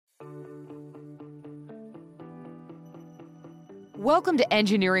Welcome to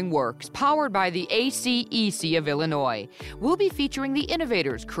Engineering Works, powered by the ACEC of Illinois. We'll be featuring the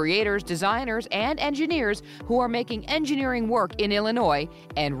innovators, creators, designers, and engineers who are making engineering work in Illinois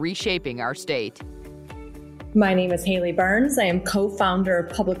and reshaping our state. My name is Haley Barnes. I am co-founder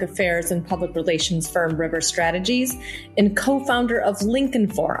of public affairs and public relations firm River Strategies and co-founder of Lincoln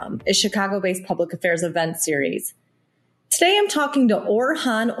Forum, a Chicago-based public affairs event series. Today I'm talking to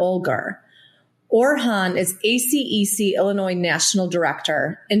Orhan Ulger. Orhan is ACEC Illinois National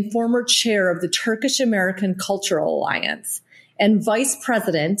Director and former chair of the Turkish American Cultural Alliance and vice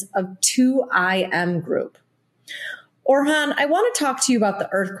president of 2IM Group. Orhan, I want to talk to you about the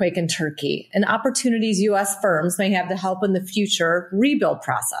earthquake in Turkey and opportunities U.S. firms may have to help in the future rebuild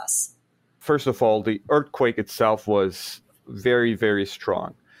process. First of all, the earthquake itself was very, very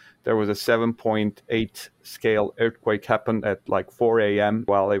strong. There was a 7.8 scale earthquake happened at like 4 a.m.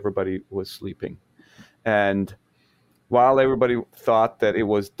 while everybody was sleeping. And while everybody thought that it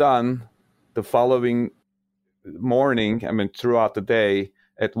was done, the following morning, throughout the day,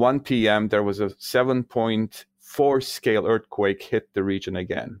 at 1 p.m., there was a 7.4 scale earthquake hit the region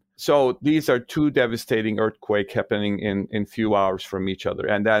again. So these are two devastating earthquakes happening in few hours from each other.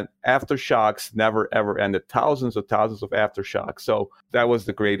 And then aftershocks never, ever ended. Thousands of aftershocks. So that was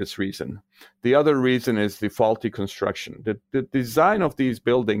the greatest reason. The other reason is the faulty construction. The design of these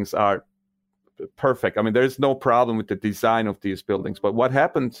buildings are perfect. There's no problem with the design of these buildings. But what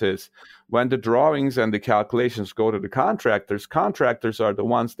happens is when the drawings and the calculations go to the contractors are the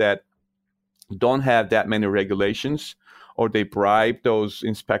ones that don't have that many regulations, or they bribe those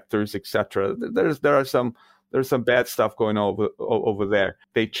inspectors, etc. There's some bad stuff going over there.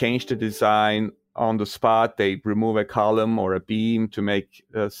 They change the design on the spot. They remove a column or a beam to make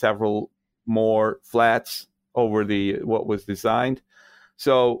several more flats over what was designed.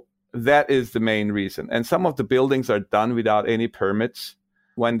 So that is the main reason. And some of the buildings are done without any permits.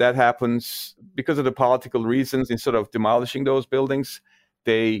 When that happens, because of the political reasons, instead of demolishing those buildings,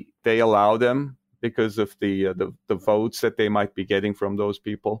 they allow them, because of the votes that they might be getting from those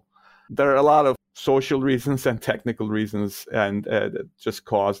people. There are a lot of social reasons and technical reasons, and that just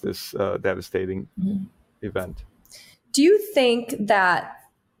caused this devastating event. Do you think that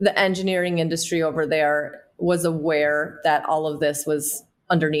the engineering industry over there was aware that all of this was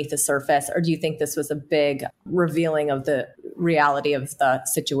underneath the surface, or do you think this was a big revealing of the reality of the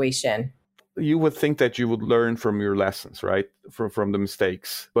situation? You would think that you would learn from your lessons, right? From the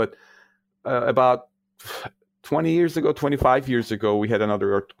mistakes. But about 25 years ago, we had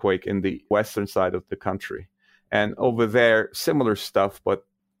another earthquake in the western side of the country. And over there, similar stuff, but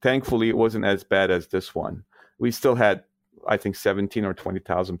thankfully it wasn't as bad as this one. We still had, I think, 17 or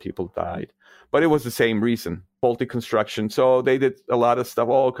 20,000 people died. But it was the same reason, faulty construction. So they did a lot of stuff.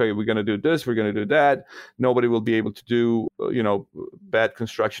 Oh, okay, we're going to do this, we're going to do that. Nobody will be able to do, bad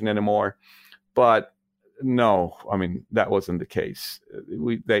construction anymore. But no, that wasn't the case.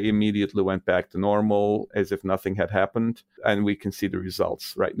 They immediately went back to normal as if nothing had happened, and we can see the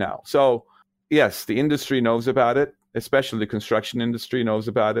results right now. So yes, the industry knows about it, especially the construction industry knows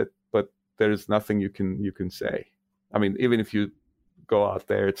about it, but there's nothing you can say. Even if you go out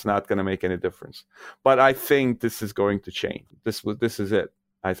there, it's not going to make any difference. But I think this is going to change. This is it.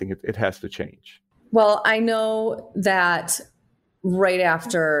 I think it has to change. Well, I know that right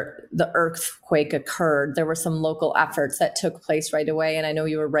after the earthquake occurred, there were some local efforts that took place right away. And I know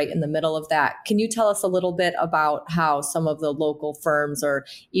you were right in the middle of that. Can you tell us a little bit about how some of the local firms or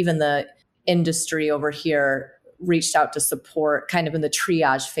even the industry over here reached out to support kind of in the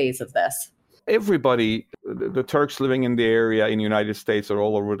triage phase of this? Everybody, the Turks living in the area in the United States or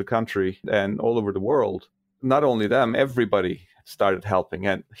all over the country and all over the world, not only them, everybody started helping.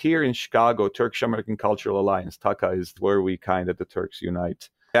 And here in Chicago, Turkish American Cultural Alliance, TACA, is where we the Turks unite.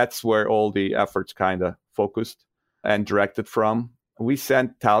 That's where all the efforts focused and directed from. We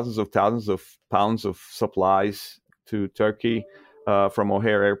sent thousands of pounds of supplies to Turkey from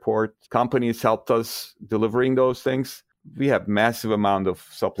O'Hare Airport. Companies helped us delivering those things. We have massive amount of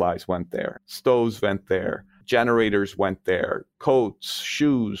supplies went there. Stoves went there. Generators went there. Coats,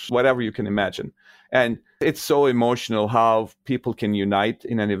 shoes, whatever you can imagine. And it's so emotional how people can unite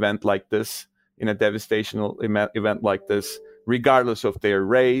in an event like this, in a devastational event like this, regardless of their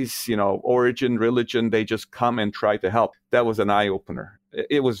race, origin, religion. They just come and try to help. That was an eye-opener.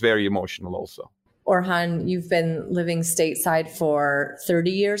 It was very emotional also. Orhan, you've been living stateside for 30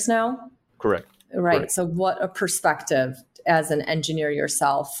 years now? Correct. Right. Correct. So what a perspective as an engineer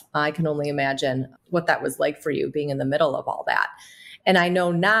yourself. I can only imagine what that was like for you being in the middle of all that. And I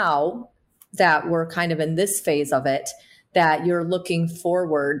know now that we're kind of in this phase of it, that you're looking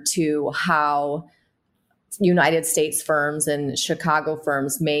forward to how United States firms and Chicago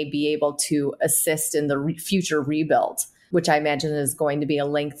firms may be able to assist in the future rebuild, which I imagine is going to be a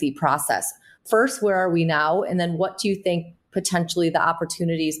lengthy process. First, where are we now? And then what do you think potentially the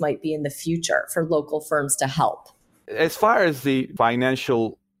opportunities might be in the future for local firms to help? As far as the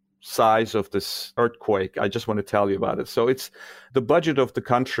financial size of this earthquake, I just want to tell you about it. So the budget of the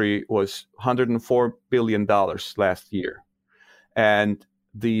country was $104 billion last year. And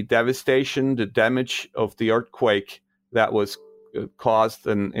the devastation, the damage of the earthquake that was caused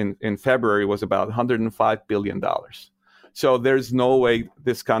in February was about $105 billion. So there's no way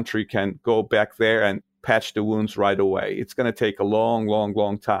this country can go back there and patch the wounds right away. It's going to take a long, long,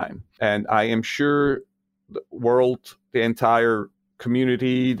 long time. And I am sure the world, the entire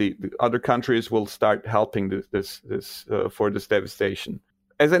community, the other countries will start helping for this devastation.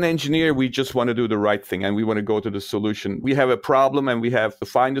 As an engineer, we just want to do the right thing and we want to go to the solution. We have a problem and we have to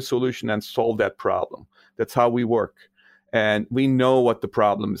find a solution and solve that problem. That's how we work. And we know what the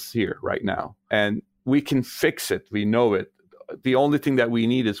problem is here right now. And we can fix it. We know it. The only thing that we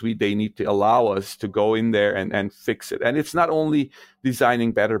need is they need to allow us to go in there and fix it. And it's not only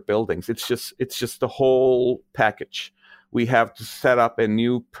designing better buildings. It's just the whole package. We have to set up a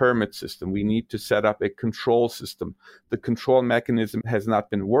new permit system. We need to set up a control system. The control mechanism has not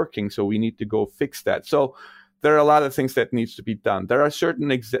been working, so we need to go fix that. So there are a lot of things that needs to be done. There are certain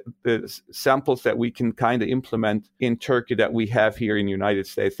samples that we can kind of implement in Turkey that we have here in the United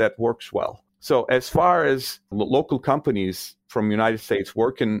States that works well. So as far as local companies from the United States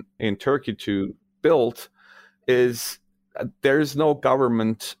working in Turkey to build, there is no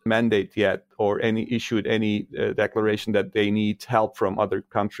government mandate yet or issued any declaration that they need help from other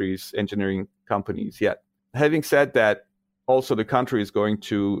countries' engineering companies yet. Having said that, also the country is going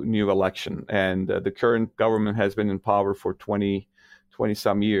to new election, and the current government has been in power for 20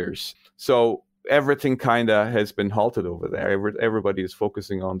 some years. So everything kind of has been halted over there. Everybody is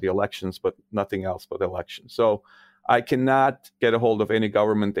focusing on the elections, but nothing else but elections. So I cannot get a hold of any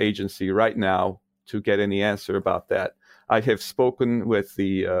government agency right now to get any answer about that. I have spoken with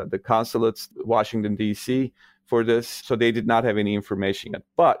the consulates, Washington, D.C. for this, so they did not have any information yet.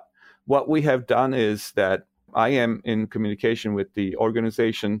 But what we have done is that I am in communication with the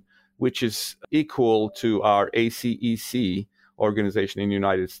organization, which is equal to our ACEC organization in the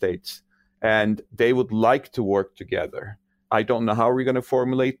United States. And they would like to work together. I don't know how we're going to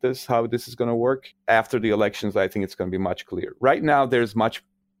formulate this, how this is going to work. After the elections, I think it's going to be much clearer. Right now, there's much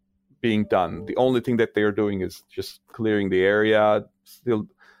being done. The only thing that they're doing is just clearing the area, still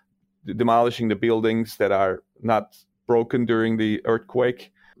demolishing the buildings that are not broken during the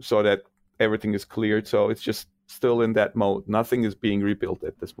earthquake so that everything is cleared. So it's just still in that mode. Nothing is being rebuilt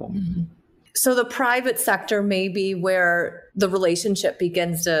at this moment. Mm-hmm. So the private sector may be where the relationship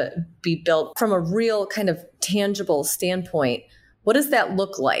begins to be built from a real kind of tangible standpoint. What does that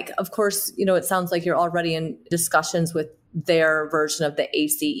look like? Of course, it sounds like you're already in discussions with their version of the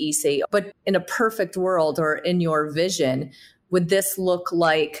ACEC, but in a perfect world or in your vision, would this look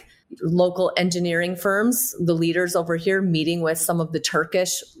like local engineering firms, the leaders over here meeting with some of the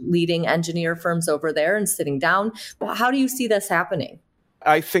Turkish leading engineer firms over there and sitting down? How do you see this happening?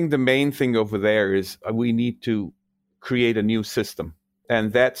 I think the main thing over there is we need to create a new system.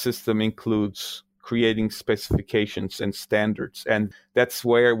 And that system includes creating specifications and standards. And that's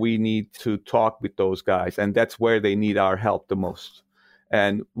where we need to talk with those guys. And that's where they need our help the most.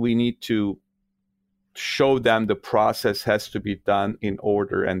 And we need to show them the process has to be done in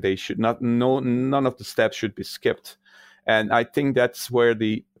order, and they should none of the steps should be skipped. And I think that's where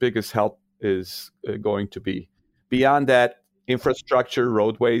the biggest help is going to be. Beyond that, infrastructure,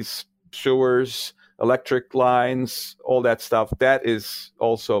 roadways, sewers, electric lines, all that stuff, that is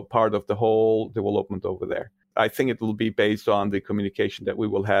also part of the whole development over there. I think it will be based on the communication that we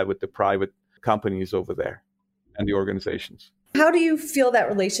will have with the private companies over there and the organizations. How do you feel that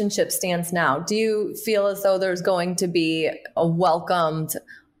relationship stands now? Do you feel as though there's going to be a welcomed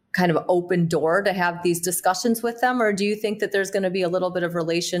kind of open door to have these discussions with them? Or do you think that there's going to be a little bit of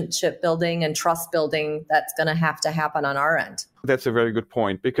relationship building and trust building that's going to happen on our end? That's a very good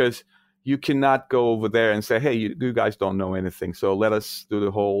point, because you cannot go over there and say, hey, you guys don't know anything, so let us do the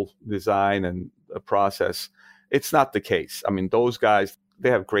whole design and process. It's not the case. I mean, those guys,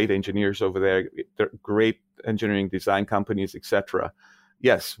 they have great engineers over there. They're great engineering design companies, etc.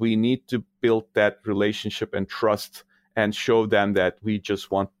 Yes, we need to build that relationship and trust and show them that we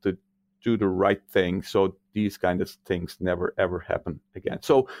just want to do the right thing so these kind of things never, ever happen again.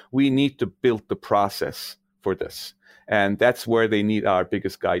 So we need to build the process for this. And that's where they need our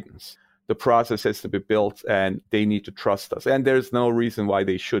biggest guidance. The process has to be built and they need to trust us. And there's no reason why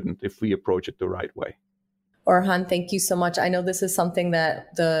they shouldn't if we approach it the right way. Orhan, thank you so much. I know this is something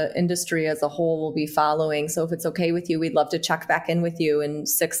that the industry as a whole will be following. So if it's okay with you, we'd love to check back in with you in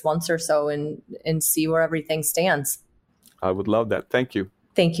 6 months or so and see where everything stands. I would love that. Thank you.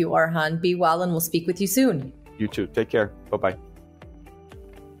 Thank you, Orhan. Be well, and we'll speak with you soon. You too. Take care. Bye-bye.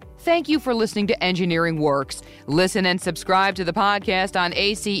 Thank you for listening to Engineering Works. Listen and subscribe to the podcast on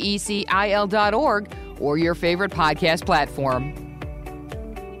acecil.org or your favorite podcast platform.